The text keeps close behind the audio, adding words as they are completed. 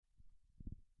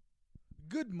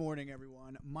Good morning,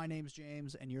 everyone. My name's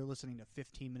James, and you're listening to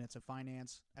 15 Minutes of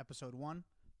Finance, Episode 1.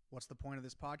 What's the point of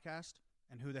this podcast?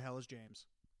 And who the hell is James?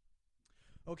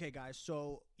 Okay, guys,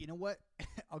 so you know what?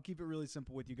 I'll keep it really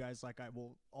simple with you guys like I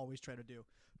will always try to do.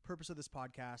 Purpose of this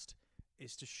podcast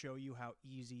is to show you how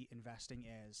easy investing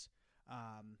is.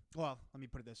 Well, let me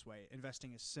put it this way.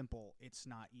 Investing is simple. It's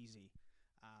not easy.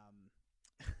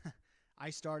 I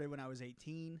started when I was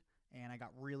 18, and I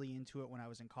got really into it when I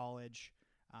was in college.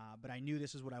 But I knew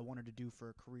this is what I wanted to do for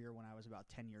a career when I was about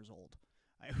 10 years old.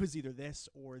 It was either this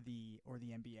or the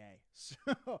MBA. So,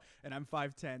 and I'm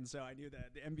 5'10", so I knew that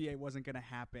the MBA wasn't going to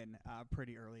happen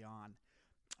pretty early on.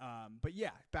 But yeah,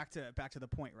 back to the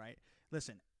point, right?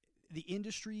 Listen, the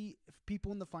industry,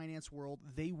 people in the finance world,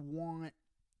 they want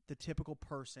the typical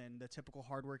person, the typical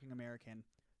hardworking American,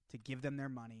 to give them their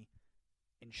money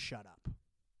and shut up.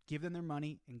 Give them their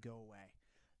money and go away.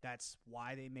 That's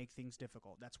why they make things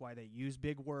difficult. That's why they use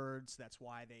big words. That's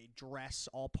why they dress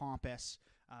all pompous.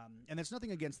 And there's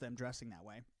nothing against them dressing that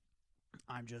way.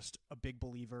 I'm just a big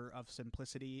believer of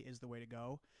simplicity is the way to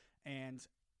go. And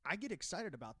I get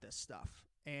excited about this stuff.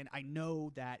 And I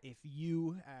know that if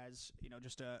you, as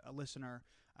just a listener,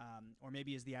 or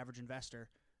maybe as the average investor,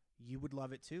 you would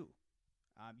love it too.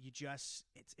 It's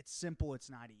simple.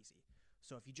 It's not easy.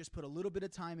 So if you just put a little bit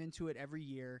of time into it every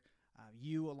year,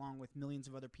 you, along with millions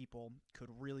of other people, could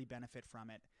really benefit from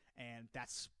it. And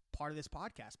that's part of this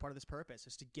podcast. Part of this purpose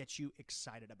is to get you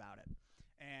excited about it.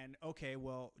 And okay,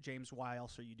 well, James, why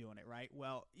else are you doing it, right?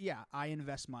 Well, yeah, I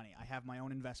invest money. I have my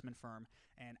own investment firm,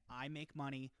 and I make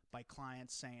money by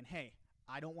clients saying, hey,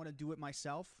 I don't want to do it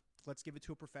myself. Let's give it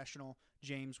to a professional.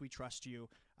 James, we trust you.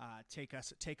 Take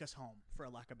us home, for a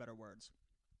lack of better words.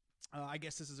 I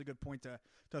guess this is a good point to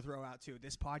throw out too.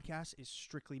 This podcast is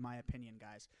strictly my opinion,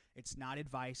 guys. It's not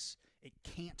advice. It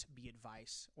can't be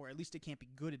advice, or at least it can't be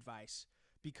good advice,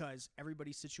 because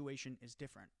everybody's situation is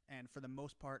different. And for the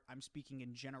most part, I'm speaking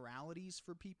in generalities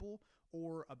for people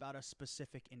or about a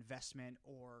specific investment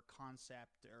or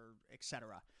concept or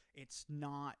etc. It's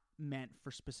not meant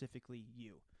for specifically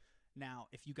you. Now,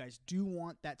 if you guys do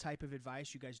want that type of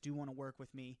advice, you guys do want to work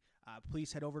with me,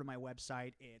 please head over to my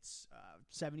website. It's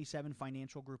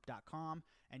 77financialgroup.com,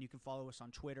 and you can follow us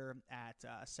on Twitter at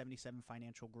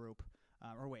 77financialgroup.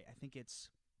 I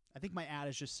think my ad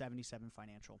is just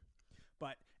 77financial.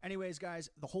 But anyways, guys,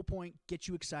 the whole point, get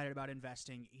you excited about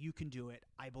investing. You can do it.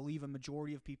 I believe a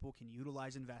majority of people can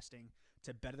utilize investing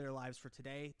to better their lives for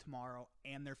today, tomorrow,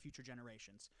 and their future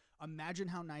generations. Imagine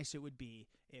how nice it would be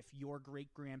if your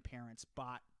great-grandparents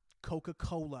bought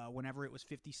Coca-Cola whenever it was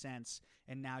 50 cents,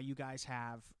 and now you guys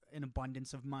have an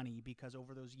abundance of money because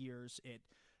over those years it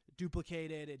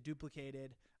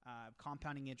duplicated.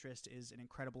 Compounding interest is an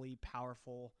incredibly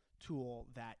powerful tool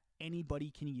that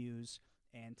anybody can use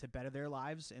and to better their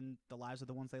lives and the lives of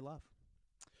the ones they love.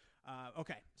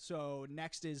 Okay, so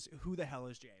next is, who the hell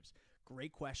is James?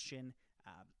 Great question.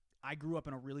 I grew up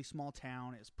in a really small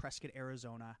town. It's Prescott,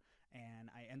 Arizona, and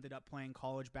I ended up playing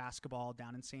college basketball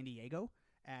down in San Diego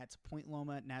at Point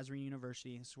Loma Nazarene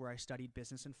University. This is where I studied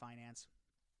business and finance,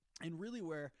 and really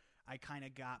where I kind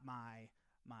of got my,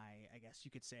 I guess you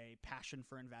could say, passion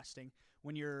for investing.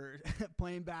 When you're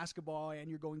playing basketball and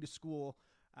you're going to school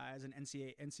as an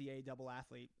NCAA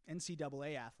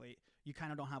athlete, you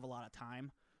kind of don't have a lot of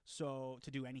time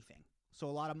to do anything. So a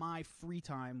lot of my free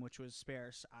time, which was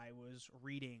sparse, I was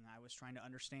reading. I was trying to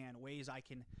understand ways I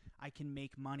can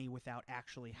make money without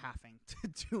actually having to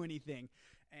do anything.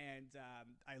 And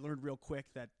I learned real quick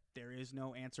that there is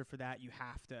no answer for that. You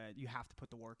have to put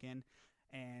the work in.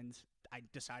 And I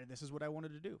decided this is what I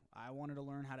wanted to do. I wanted to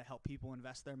learn how to help people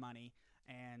invest their money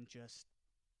and just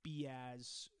be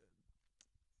as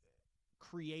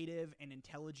creative and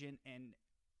intelligent and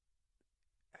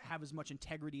have as much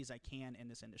integrity as I can in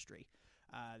this industry.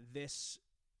 This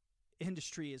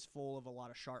industry is full of a lot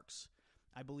of sharks.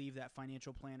 I believe that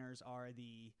financial planners are I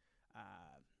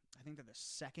think they're the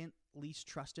second least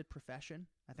trusted profession.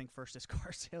 I think first is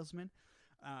car salesman.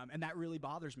 And that really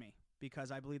bothers me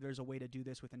because I believe there's a way to do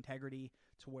this with integrity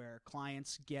to where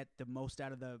clients get the most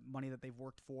out of the money that they've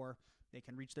worked for. They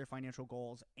can reach their financial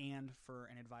goals and for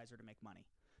an advisor to make money.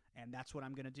 And that's what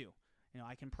I'm going to do.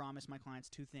 I can promise my clients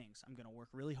two things. I'm going to work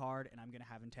really hard and I'm going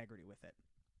to have integrity with it.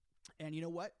 And you know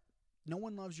what? No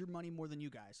one loves your money more than you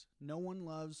guys. No one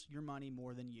loves your money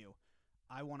more than you.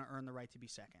 I want to earn the right to be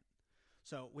second.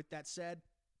 So with that said,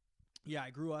 yeah,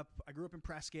 I grew up in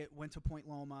Prescott, went to Point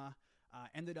Loma,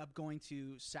 ended up going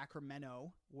to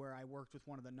Sacramento, where I worked with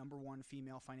one of the number one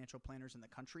female financial planners in the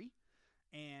country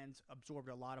and absorbed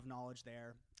a lot of knowledge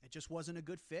there. It just wasn't a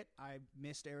good fit. I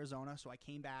missed Arizona, so I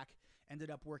came back Ended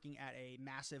up working at a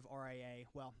massive RIA.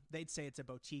 Well, they'd say it's a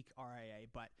boutique RIA,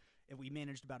 but we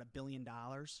managed about $1 billion.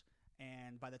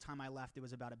 And by the time I left, it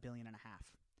was about $1.5 billion.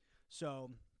 So,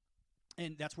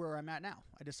 and that's where I'm at now.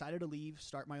 I decided to leave,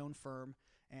 start my own firm,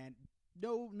 and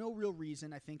no real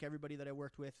reason. I think everybody that I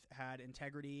worked with had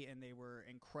integrity and they were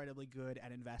incredibly good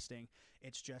at investing.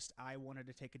 It's just I wanted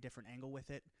to take a different angle with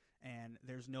it. And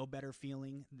there's no better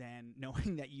feeling than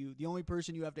knowing that the only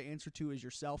person you have to answer to is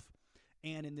yourself.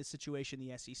 And in this situation,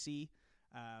 the SEC.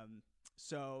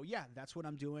 So yeah, that's what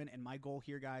I'm doing. And my goal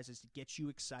here, guys, is to get you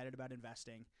excited about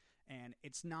investing. And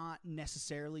it's not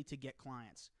necessarily to get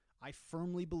clients. I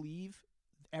firmly believe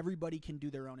everybody can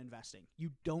do their own investing.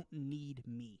 You don't need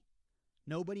me.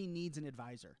 Nobody needs an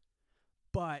advisor.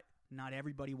 But not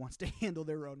everybody wants to handle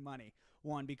their own money.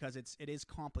 One, because it is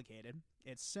complicated.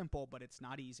 It's simple, but it's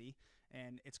not easy.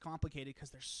 And it's complicated because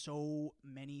there's so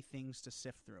many things to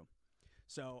sift through.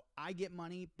 So I get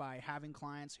money by having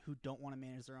clients who don't want to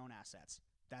manage their own assets.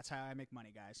 That's how I make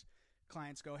money, guys.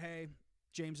 Clients go, hey,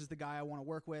 James is the guy I want to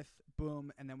work with.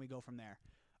 Boom. And then we go from there.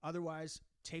 Otherwise,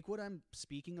 take what I'm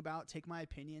speaking about, take my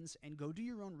opinions, and go do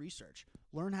your own research.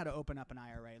 Learn how to open up an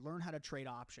IRA. Learn how to trade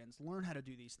options. Learn how to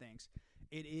do these things.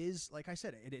 It is, like I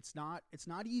said, it's not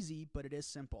easy, but it is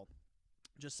simple.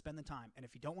 Just spend the time. And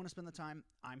if you don't want to spend the time,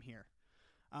 I'm here.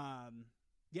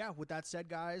 Yeah, with that said,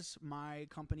 guys, my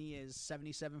company is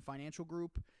 77 Financial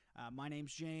Group. My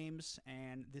name's James,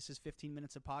 and this is 15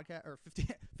 minutes of podcast or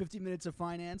 15 minutes of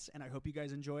finance, and I hope you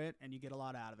guys enjoy it and you get a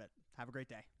lot out of it. Have a great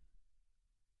day.